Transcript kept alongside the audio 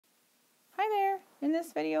In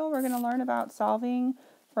this video, we're going to learn about solving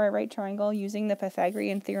for a right triangle using the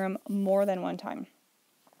Pythagorean theorem more than one time.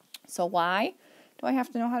 So why do I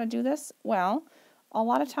have to know how to do this? Well, a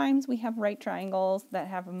lot of times we have right triangles that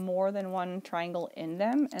have more than one triangle in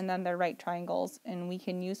them, and then they're right triangles, and we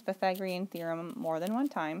can use Pythagorean theorem more than one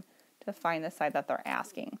time to find the side that they're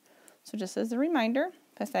asking. So just as a reminder,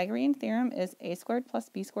 Pythagorean theorem is a squared plus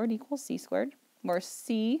b squared equals c squared, where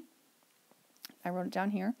c, I wrote it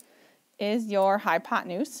down here, is your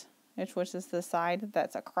hypotenuse, which is the side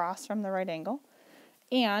that's across from the right angle.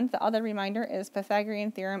 And the other reminder is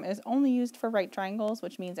Pythagorean theorem is only used for right triangles,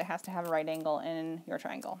 which means it has to have a right angle in your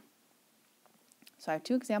triangle. So I have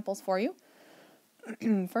two examples for you.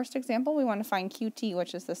 First example, we want to find QT,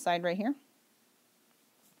 which is this side right here.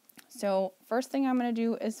 So first thing I'm going to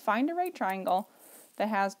do is find a right triangle that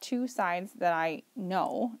has two sides that I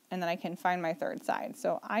know, and then I can find my third side.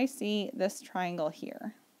 So I see this triangle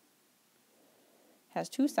here. Has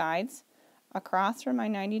two sides. Across from my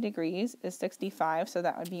 90 degrees is 65, so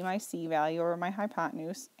that would be my C value or my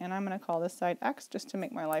hypotenuse, and I'm going to call this side X just to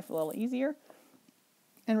make my life a little easier.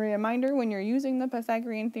 And a reminder, when you're using the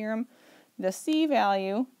Pythagorean theorem, the C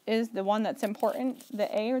value is the one that's important. The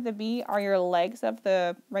A or the B are your legs of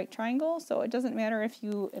the right triangle, so it doesn't matter if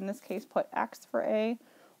you, in this case, put X for A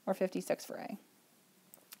or 56 for A.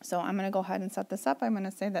 So I'm going to go ahead and set this up. I'm going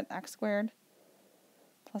to say that X squared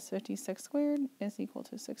plus 56 squared is equal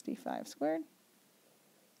to 65 squared.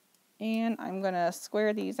 And I'm going to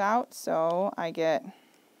square these out, so I get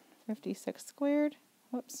 56 squared,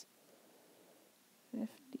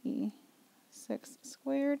 56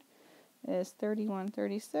 squared is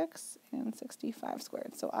 3136, and 65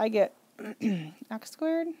 squared. So I get x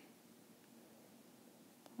squared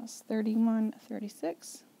plus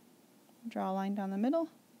 3136, draw a line down the middle,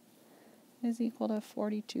 is equal to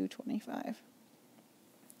 4225.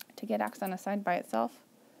 To get x on a side by itself,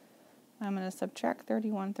 I'm going to subtract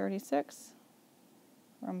 3136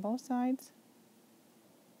 from both sides.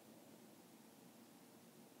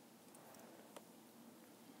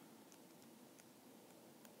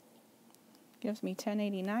 Gives me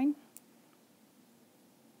 1089.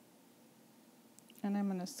 And I'm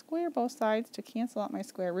going to square both sides to cancel out my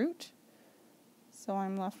square root. So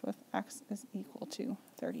I'm left with x is equal to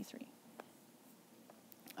 33.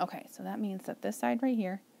 Okay, so that means that this side right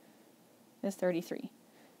here is 33.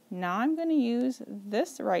 Now I'm going to use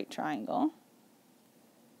this right triangle,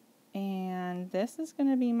 and this is going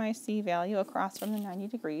to be my C value across from the 90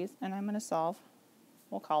 degrees, and I'm going to solve,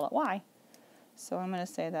 we'll call it y. So I'm going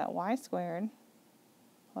to say that y squared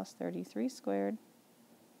plus 33 squared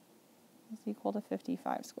is equal to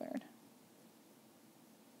 55 squared.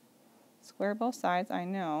 Square both sides. I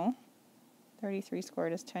know 33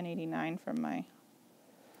 squared is 1089 from my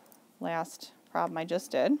last problem I just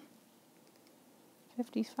did.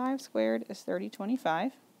 55 squared is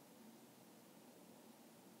 3025.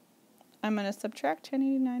 I'm going to subtract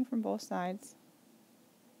 1089 from both sides.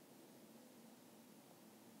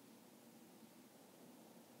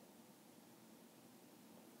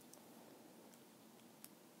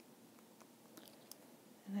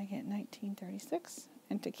 And I get 1936.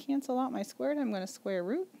 And to cancel out my squared, I'm going to square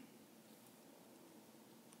root.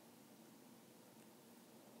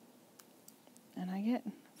 And I get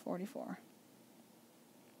 44.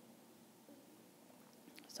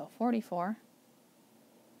 So 44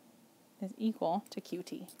 is equal to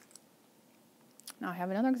QT. Now I have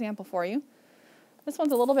another example for you. This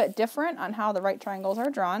one's a little bit different on how the right triangles are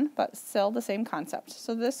drawn, but still the same concept.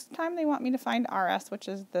 So this time they want me to find RS, which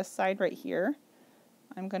is this side right here.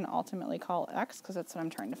 I'm going to ultimately call it X because that's what I'm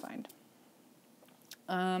trying to find.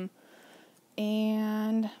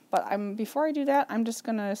 Before I do that, I'm just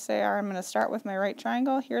going to say I'm going to start with my right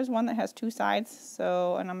triangle. Here's one that has two sides,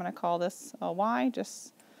 and I'm going to call this a Y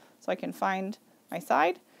just so I can find my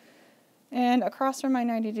side. And across from my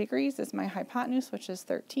 90 degrees is my hypotenuse, which is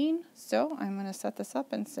 13. So I'm going to set this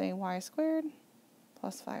up and say y squared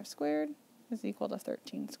plus 5 squared is equal to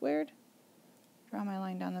 13 squared. Draw my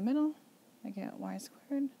line down the middle. I get y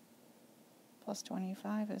squared plus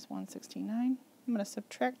 25 is 169. I'm going to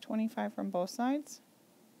subtract 25 from both sides.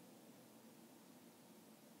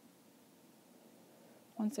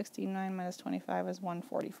 169 minus 25 is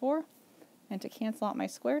 144. And to cancel out my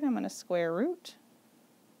squared, I'm going to square root.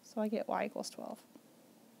 So I get y equals 12.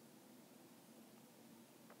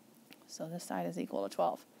 So this side is equal to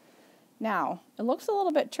 12. Now, it looks a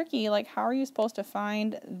little bit tricky, like how are you supposed to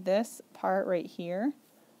find this part right here?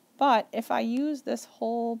 But if I use this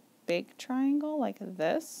whole big triangle like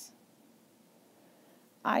this,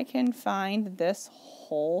 I can find this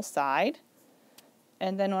whole side,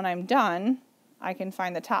 and then when I'm done, I can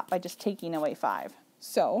find the top by just taking away 5.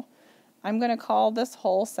 So I'm going to call this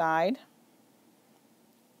whole side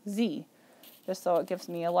Z, just so it gives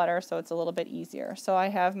me a letter so it's a little bit easier. So I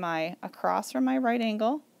have my across from my right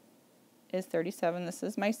angle is 37. This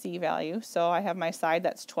is my C value. So I have my side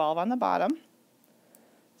that's 12 on the bottom.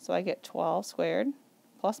 So I get 12 squared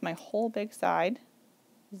plus my whole big side,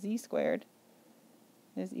 Z squared,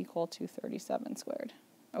 is equal to 37 squared.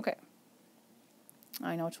 Okay.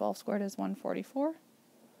 I know 12 squared is 144.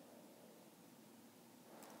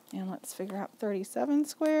 And let's figure out 37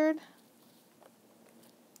 squared.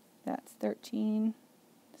 That's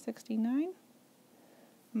 1369.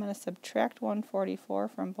 I'm going to subtract 144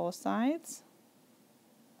 from both sides.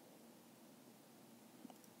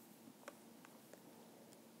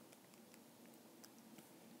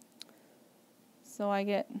 So I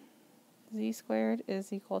get Z squared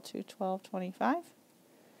is equal to 1225.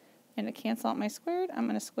 And to cancel out my squared, I'm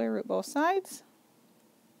going to square root both sides.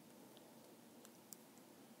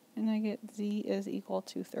 And I get Z is equal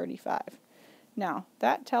to 35. Now,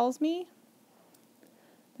 that tells me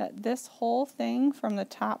that this whole thing from the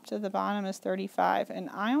top to the bottom is 35.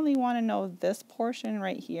 And I only want to know this portion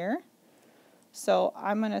right here. So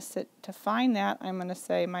I'm going to find that, I'm going to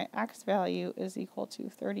say my x value is equal to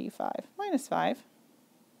 35 minus 5,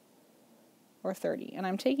 or 30. And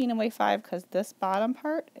I'm taking away 5 because this bottom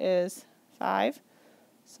part is 5.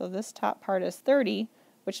 So this top part is 30,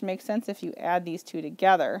 which makes sense if you add these two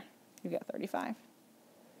together, you get 35.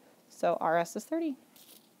 So RS is 30.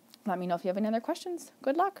 Let me know if you have any other questions.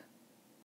 Good luck.